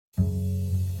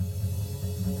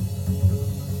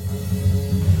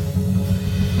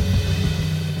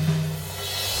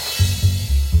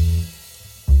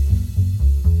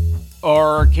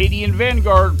Arcadian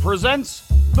Vanguard presents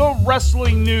the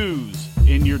Wrestling News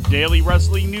in your daily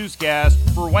wrestling newscast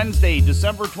for Wednesday,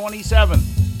 December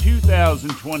 27th,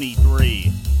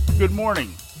 2023. Good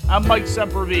morning, I'm Mike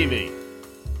Sempervive.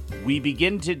 We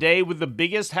begin today with the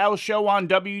biggest house show on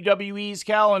WWE's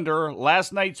calendar,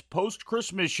 last night's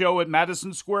post-Christmas show at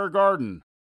Madison Square Garden.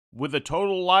 With a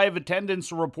total live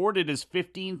attendance reported as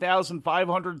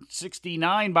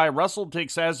 15,569 by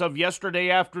WrestleTix as of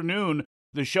yesterday afternoon,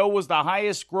 the show was the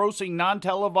highest-grossing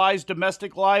non-televised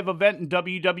domestic live event in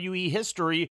WWE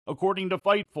history, according to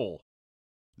Fightful.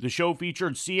 The show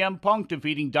featured CM Punk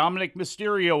defeating Dominic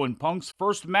Mysterio in Punk's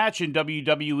first match in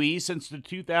WWE since the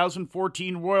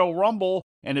 2014 Royal Rumble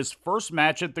and his first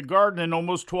match at the Garden in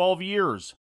almost 12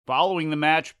 years. Following the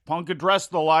match, Punk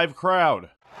addressed the live crowd.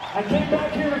 I came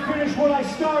back here to finish what I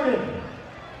started.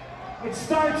 It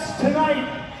starts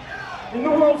tonight in the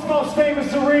world's most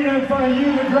famous arena in front of you,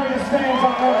 the greatest fans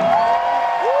on earth.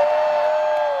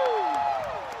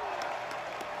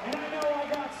 And I know I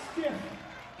got stiff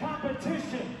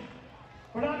competition,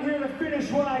 but I'm here to finish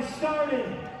what I started.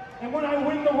 And when I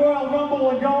win the Royal Rumble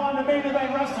and go on to main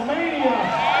event WrestleMania,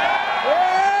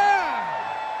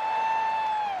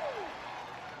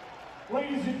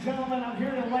 ladies and gentlemen, I'm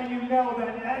here to let you know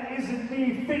that that isn't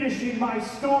me finishing my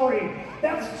story.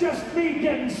 That's just me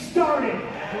getting started.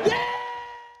 Yeah!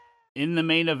 In the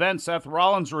main event, Seth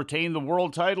Rollins retained the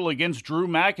world title against Drew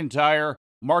McIntyre,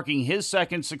 marking his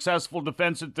second successful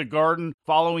defense at the Garden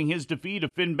following his defeat of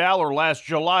Finn Balor last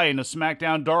July in a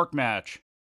SmackDown Dark match.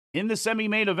 In the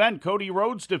semi-main event, Cody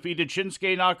Rhodes defeated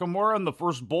Shinsuke Nakamura in the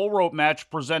first bull rope match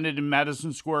presented in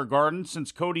Madison Square Garden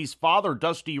since Cody's father,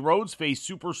 Dusty Rhodes, faced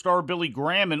superstar Billy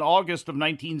Graham in August of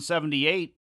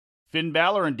 1978. Finn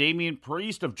Balor and Damian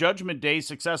Priest of Judgment Day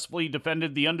successfully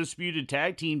defended the undisputed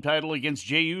tag team title against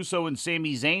Jey Uso and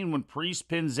Sami Zayn when Priest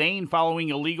pinned Zayn following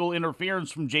illegal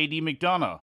interference from JD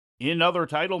McDonough. In other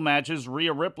title matches,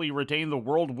 Rhea Ripley retained the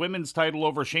World Women's title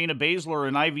over Shayna Baszler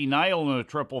and Ivy Nile in a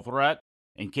triple threat,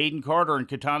 and Kaden Carter and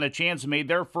Katana Chance made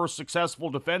their first successful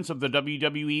defense of the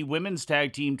WWE Women's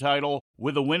Tag Team title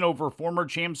with a win over former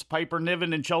champs Piper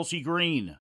Niven and Chelsea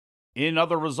Green. In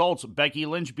other results, Becky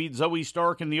Lynch beat Zoe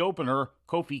Stark in the opener,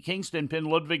 Kofi Kingston pinned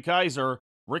Ludwig Kaiser,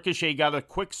 Ricochet got a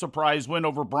quick surprise win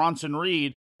over Bronson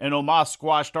Reed, and Omos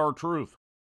squashed R-Truth.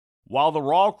 While the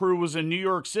Raw crew was in New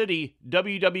York City,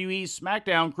 WWE's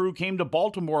SmackDown crew came to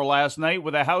Baltimore last night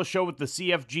with a house show at the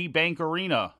CFG Bank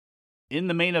Arena. In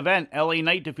the main event, LA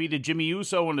Knight defeated Jimmy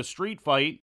Uso in a street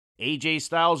fight. AJ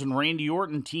Styles and Randy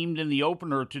Orton teamed in the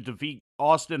opener to defeat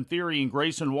Austin Theory and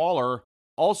Grayson Waller.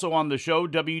 Also on the show,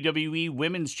 WWE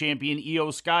Women's Champion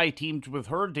Io Sky teamed with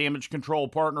her Damage Control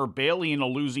partner Bayley in a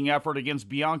losing effort against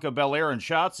Bianca Belair and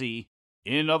Shotzi.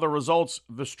 In other results,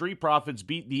 the Street Profits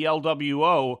beat the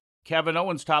LWO. Kevin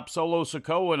Owens topped Solo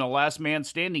Sikoa in a last man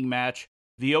standing match.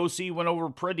 The OC went over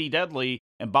Pretty Deadly,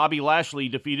 and Bobby Lashley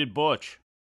defeated Butch.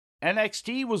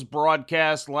 NXT was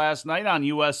broadcast last night on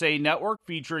USA Network,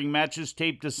 featuring matches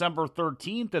taped December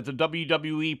 13th at the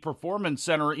WWE Performance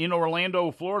Center in Orlando,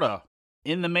 Florida.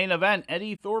 In the main event,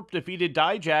 Eddie Thorpe defeated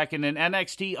Dijak in an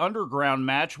NXT Underground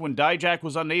match when Dijak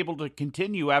was unable to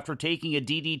continue after taking a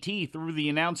DDT through the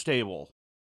announce table.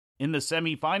 In the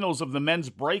semifinals of the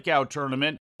men's breakout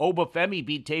tournament, Obafemi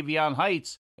beat Tavion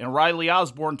Heights, and Riley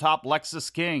Osborne topped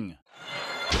Lexus King.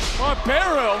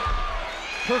 Barbaro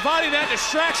providing that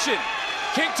distraction.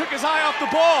 King took his eye off the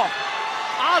ball.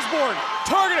 Osborne,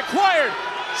 target acquired.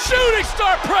 Shooting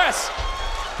star press.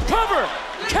 Cover.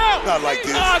 Count! Not like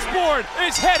this. Osborne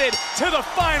is headed to the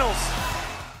finals.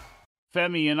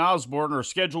 Femi and Osborne are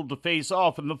scheduled to face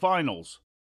off in the finals.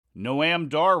 Noam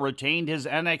Dar retained his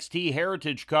NXT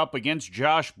Heritage Cup against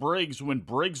Josh Briggs when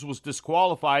Briggs was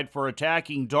disqualified for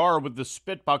attacking Dar with the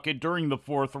spit bucket during the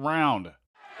fourth round.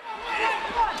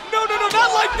 No,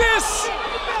 not like this!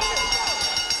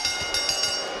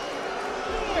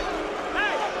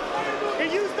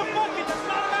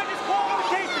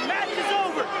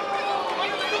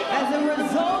 As a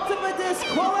result of a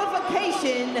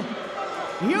disqualification,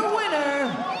 your winner,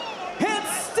 and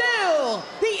still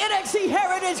the NXT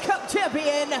Heritage Cup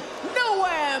champion,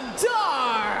 Noam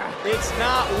Dar. It's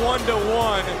not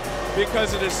 1-1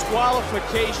 because a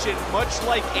disqualification, much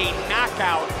like a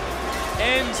knockout,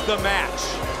 ends the match.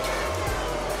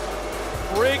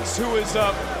 Briggs, who is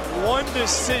up 1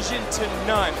 decision to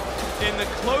none in the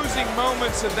closing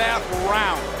moments of that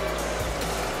round,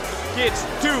 gets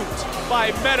duped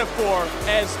by metaphor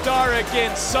as Dar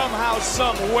again somehow,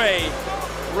 some way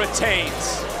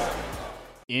retains.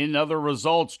 In other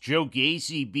results, Joe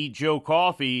Gacy beat Joe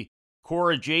Coffey,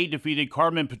 Cora Jade defeated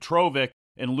Carmen Petrovic,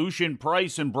 and Lucian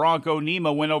Price and Bronco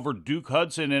Nima went over Duke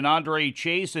Hudson and Andre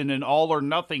Chase in an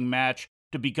all-or-nothing match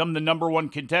to become the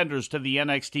 #1 contenders to the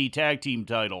NXT Tag Team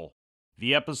title.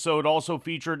 The episode also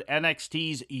featured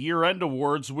NXT's year-end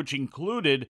awards, which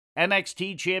included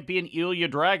NXT champion Ilya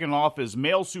Dragunov as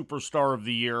Male Superstar of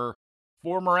the Year,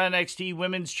 former NXT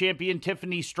Women's Champion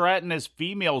Tiffany Stratton as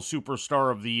Female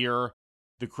Superstar of the Year,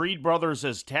 the Creed Brothers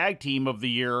as Tag Team of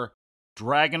the Year,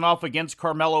 Dragunov against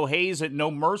Carmelo Hayes at No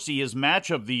Mercy as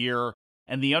Match of the Year,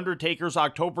 and The Undertaker's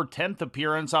October 10th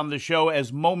appearance on the show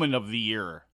as Moment of the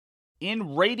Year.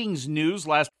 In ratings news,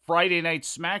 last Friday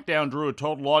night's SmackDown drew a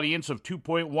total audience of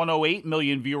 2.108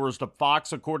 million viewers to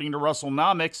Fox, according to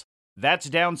WrestleNomics. That's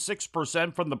down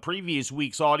 6% from the previous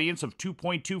week's audience of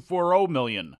 2.240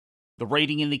 million. The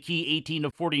rating in the key 18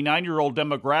 to 49-year-old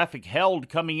demographic held,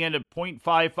 coming in at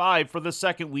 0.55 for the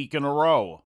second week in a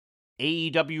row.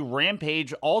 AEW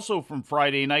Rampage, also from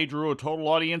Friday night, drew a total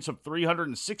audience of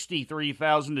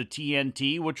 363,000 to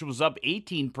TNT, which was up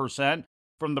 18%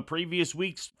 from the previous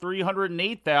week's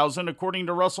 308,000, according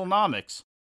to WrestleNomics.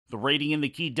 The rating in the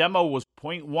key demo was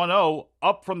 0.10,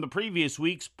 up from the previous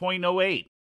week's 0.08.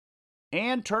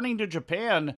 And turning to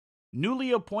Japan,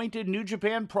 newly appointed New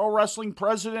Japan Pro Wrestling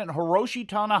President Hiroshi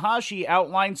Tanahashi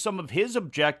outlined some of his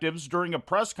objectives during a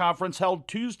press conference held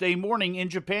Tuesday morning in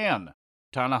Japan.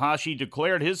 Tanahashi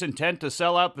declared his intent to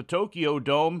sell out the Tokyo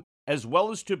Dome, as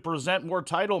well as to present more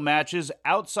title matches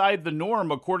outside the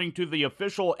norm, according to the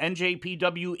official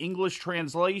NJPW English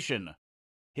translation.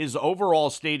 His overall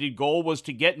stated goal was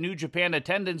to get New Japan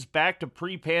attendance back to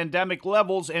pre-pandemic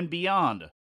levels and beyond.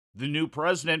 The new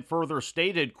president further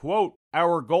stated, quote,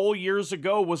 "Our goal years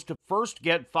ago was to first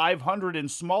get 500 in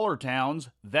smaller towns,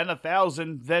 then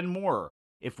 1,000, then more.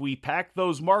 If we pack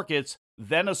those markets,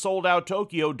 then a sold-out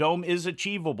Tokyo Dome is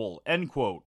achievable," end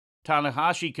quote.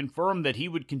 Tanahashi confirmed that he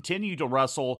would continue to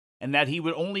wrestle and that he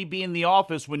would only be in the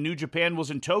office when New Japan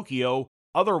was in Tokyo,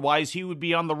 otherwise he would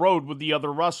be on the road with the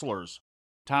other wrestlers.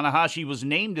 Tanahashi was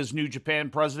named as New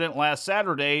Japan president last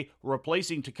Saturday,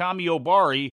 replacing Takami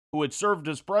Obari, who had served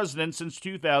as president since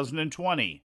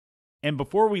 2020. And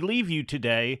before we leave you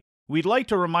today, we'd like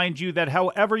to remind you that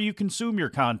however you consume your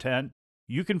content,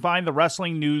 you can find the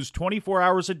wrestling news 24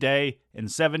 hours a day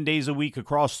and 7 days a week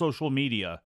across social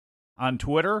media. On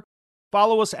Twitter,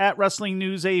 follow us at Wrestling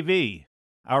News AV.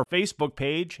 Our Facebook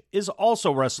page is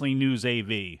also Wrestling News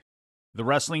AV. The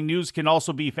Wrestling News can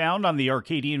also be found on the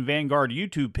Arcadian Vanguard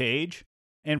YouTube page.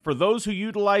 And for those who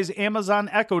utilize Amazon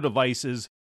Echo devices,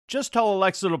 just tell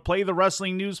Alexa to play the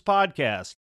Wrestling News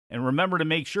podcast. And remember to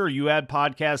make sure you add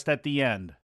podcast at the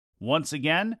end. Once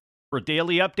again, for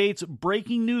daily updates,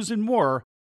 breaking news, and more,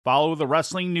 follow the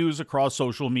Wrestling News across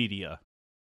social media.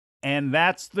 And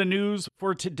that's the news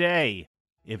for today.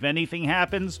 If anything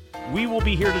happens, we will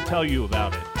be here to tell you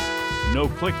about it. No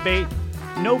clickbait,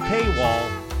 no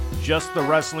paywall, just the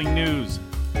Wrestling News.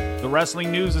 The Wrestling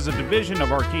News is a division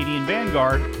of Arcadian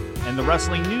Vanguard, and the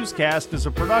Wrestling Newscast is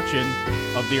a production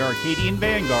of the Arcadian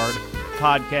Vanguard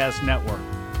Podcast Network.